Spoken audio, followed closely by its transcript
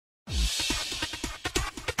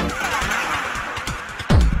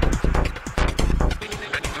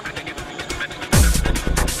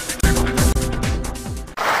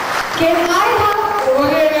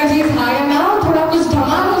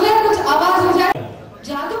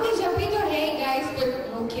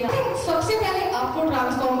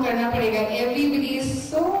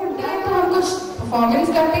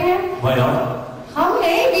Why not?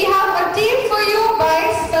 Okay, we have a team for you by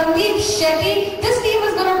Sandeep Shetty. This team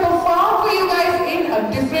is going to perform for you guys in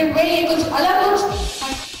a different way. कुछ अलग कुछ.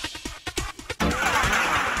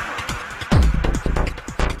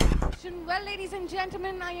 Well, ladies and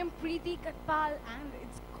gentlemen, I am Preeti Katpal and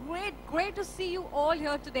it's great to see you all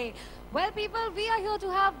here today. Well, people, we are here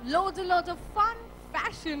to have loads and loads of fun,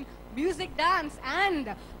 fashion, music, dance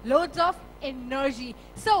and loads of energy.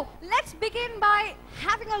 So, let's begin by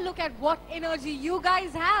having a look at what energy you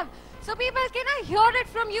guys have. So, people, can I hear it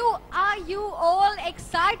from you? Are you all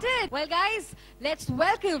excited? Well, guys, let's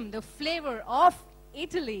welcome the flavor of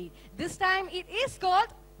Italy. This time, it is called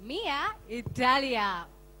Mia Italia.